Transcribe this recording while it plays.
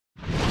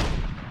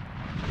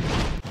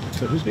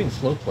So who's being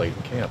slow played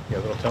in camp? You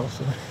have a little tell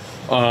us?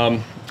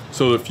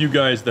 So the few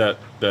guys that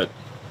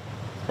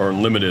are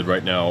limited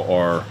right now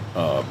are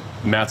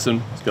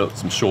MASN. He's got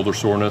some shoulder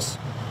soreness.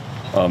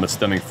 It's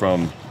stemming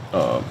from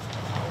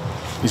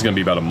he's going to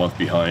be about a month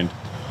behind.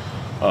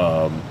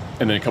 And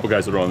then a couple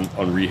guys that are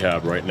on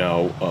rehab right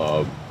now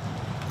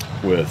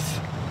with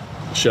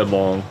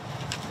Shedlong,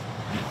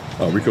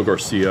 Rico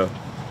Garcia,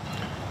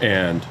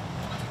 and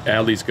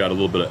Adley's got a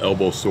little bit of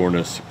elbow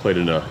soreness. He played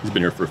he's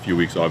been here for a few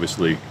weeks,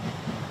 obviously.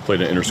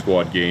 Played an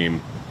inter-squad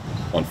game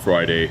on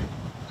Friday.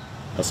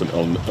 Has some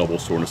elbow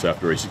soreness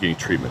after he's getting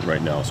treatment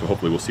right now. So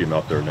hopefully we'll see him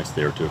out there next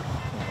day or two.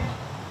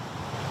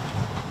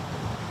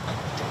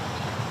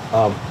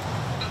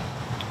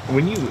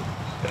 When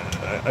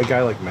a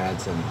guy like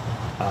MASN,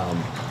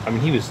 I mean,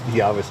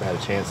 he obviously had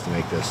a chance to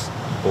make this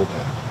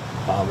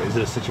bullpen. Is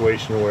it a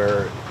situation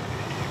where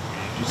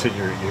you said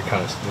you're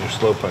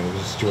slow playing? Is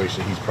it a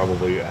situation he's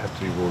probably have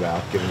to be ruled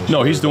out? Given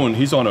no, he's on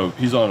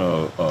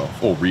a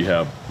full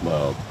rehab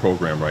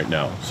program right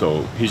now.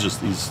 So he's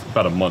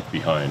about a month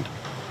behind,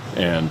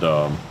 and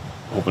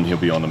hoping he'll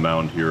be on the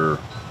mound here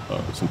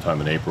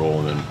sometime in April,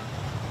 and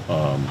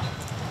then.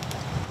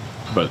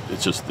 But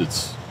it's just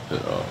he's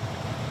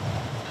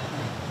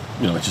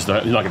not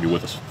going to be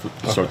with us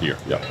to start the year.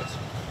 Yeah.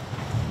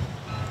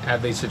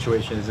 Adley's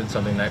situation, is it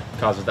something that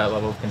causes that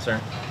level of concern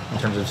in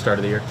terms of start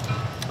of the year?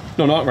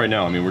 No, not right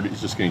now. I mean,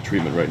 he's just getting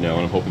treatment right now,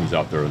 and I'm hoping he's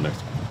out there in the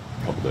next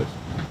couple days.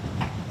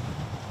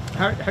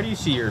 How do you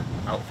see your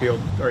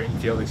outfield, or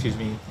infield, excuse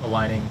me,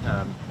 aligning?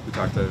 We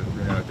talked to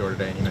Bruno at door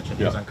today, and he mentioned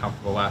he was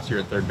uncomfortable last year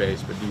at third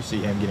base, but do you see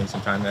him getting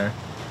some time there?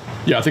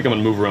 Yeah, I think I'm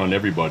going to move around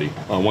everybody.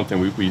 One thing,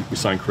 we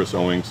signed Chris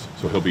Owings,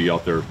 so he'll be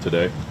out there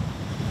today.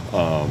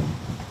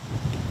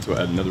 So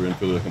add another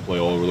infielder that can play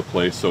all over the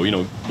place. So, a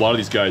lot of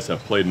these guys have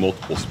played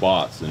multiple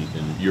spots, in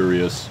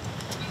Urias,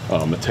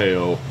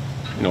 Mateo.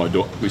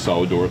 We saw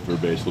Odor at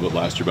third base a little bit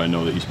last year, but I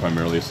know that he's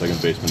primarily a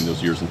second baseman in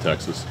those years in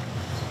Texas.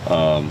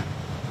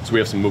 So we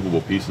have some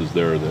movable pieces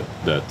there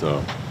that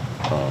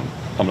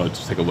I'm going to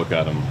just take a look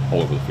at them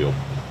all over the field.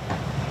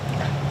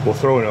 Well,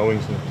 throwing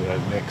Owings into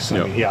that mix,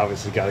 I mean, he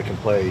obviously can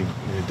play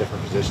in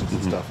different positions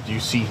and stuff. Do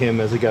you see him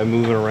as a guy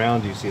moving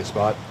around? Do you see a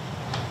spot?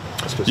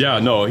 Yeah,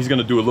 no, he's going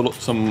to do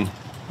some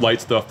light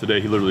stuff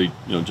today. He literally,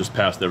 just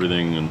passed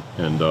everything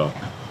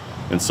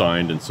and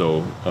signed, and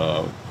so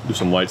do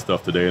some light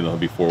stuff today, and he'll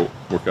be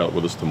work out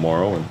with us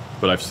tomorrow.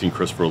 But I've seen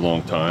Chris for a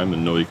long time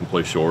and know he can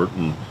play short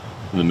and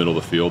in the middle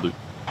of the field.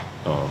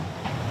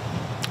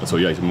 And so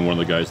yeah, he's been one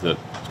of the guys that's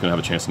going to have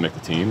a chance to make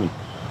the team,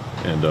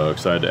 and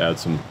excited to add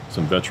some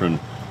veteran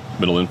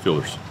middle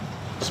infielders.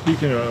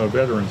 Speaking of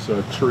veterans,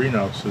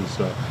 Chirinos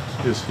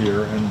is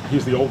here, and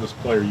he's the oldest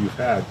player you've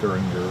had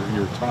during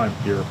your time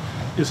here.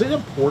 Is it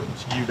important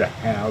to you to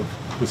have,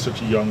 with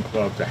such a young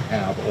club, to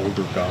have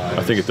older guys?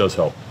 I think it does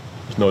help.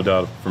 There's no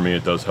doubt for me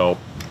it does help.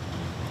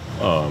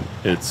 I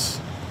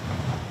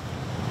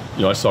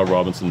saw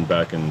Robinson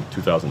back in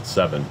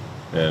 2007,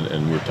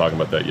 and we were talking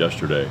about that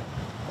yesterday.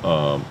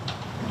 And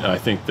I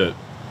think that,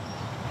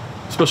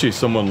 especially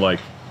someone like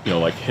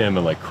him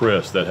and like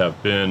Chris that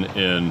have been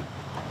in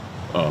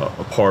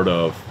a part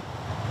of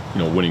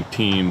winning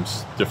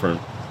teams,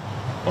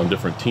 on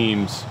different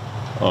teams,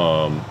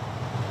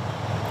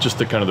 just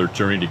the kind of their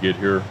journey to get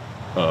here.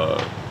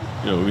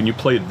 When you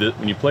play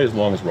as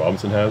long as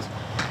Robinson has,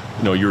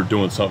 you're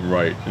doing something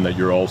right, and that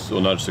you're also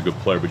not just a good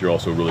player, but you're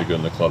also really good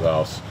in the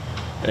clubhouse.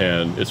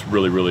 And it's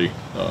really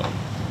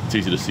it's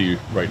easy to see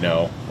right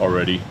now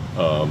already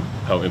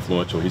how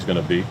influential he's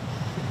going to be,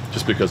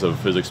 just because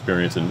of his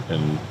experience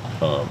and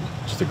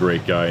just a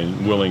great guy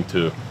and willing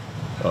to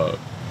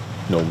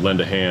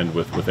lend a hand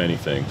with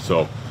anything.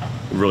 So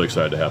I'm really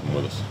excited to have him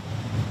with us.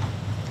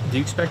 Do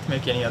you expect to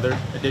make any other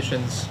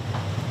additions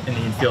in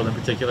the infield in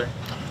particular?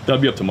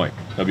 That'll be up to Mike.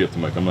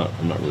 I'm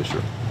not really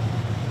sure.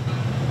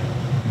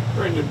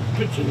 Brandon,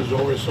 pitching is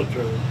always such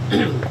a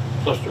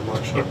cluster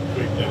mark, so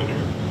big down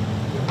here.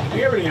 Do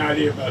you have any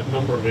idea about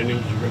number of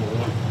innings you're going to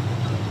want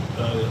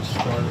the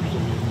starters to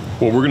be?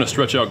 Well, we're going to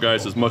stretch out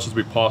guys as much as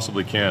we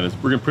possibly can.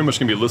 We're pretty much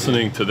going to be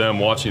listening to them,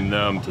 watching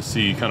them to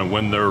see kind of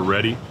when they're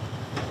ready.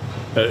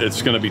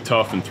 It's going to be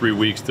tough in 3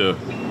 weeks to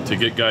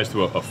get guys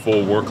to a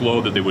full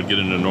workload that they would get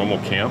in a normal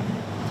camp.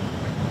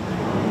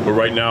 But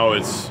right now,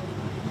 it's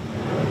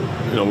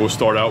we'll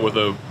start out with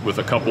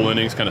a couple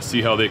innings, kind of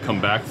see how they come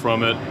back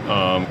from it.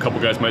 A couple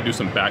guys might do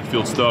some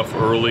backfield stuff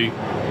early,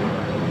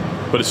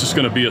 but it's just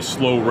going to be a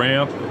slow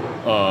ramp.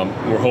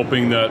 We're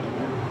hoping that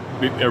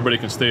everybody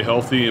can stay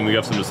healthy, and we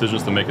have some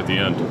decisions to make at the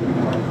end.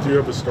 Do you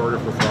have a starter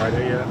for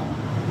Friday yet?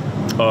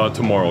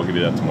 Tomorrow, I'll give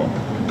you that tomorrow.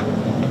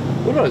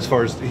 What about as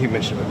far as he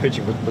mentioned about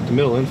pitching, but the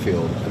middle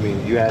infield? I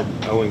mean, you had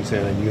Owings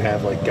in, and you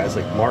have guys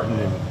like Martin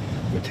and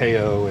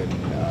Mateo and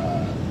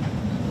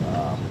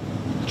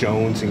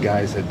Jones and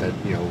guys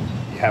that you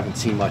haven't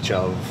seen much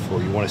of,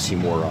 or you want to see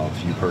more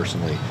of, you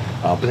personally.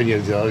 But then you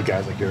have the other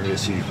guys like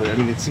Urias. But I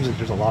mean, it seems like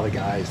there's a lot of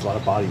guys, a lot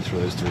of bodies for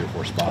those 3 or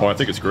 4 spots. Oh, I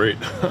think it's great.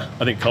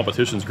 I think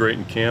competition's great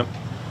in camp.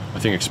 I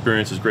think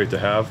experience is great to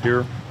have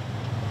here.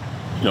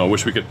 I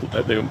wish they could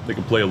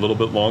play a little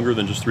bit longer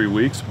than just 3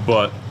 weeks,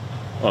 but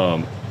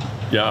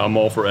yeah, I'm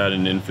all for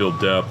adding infield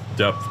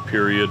depth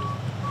period,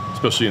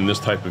 especially in this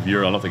type of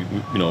year. I don't think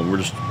we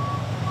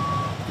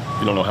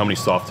don't know how many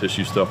soft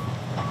tissue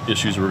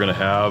issues we're going to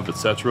have,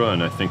 etc.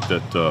 And I think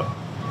that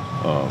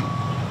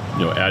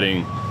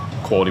adding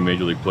quality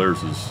major league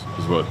players is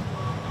what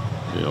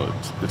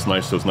it's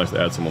nice. So it's nice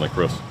to add someone like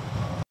Chris.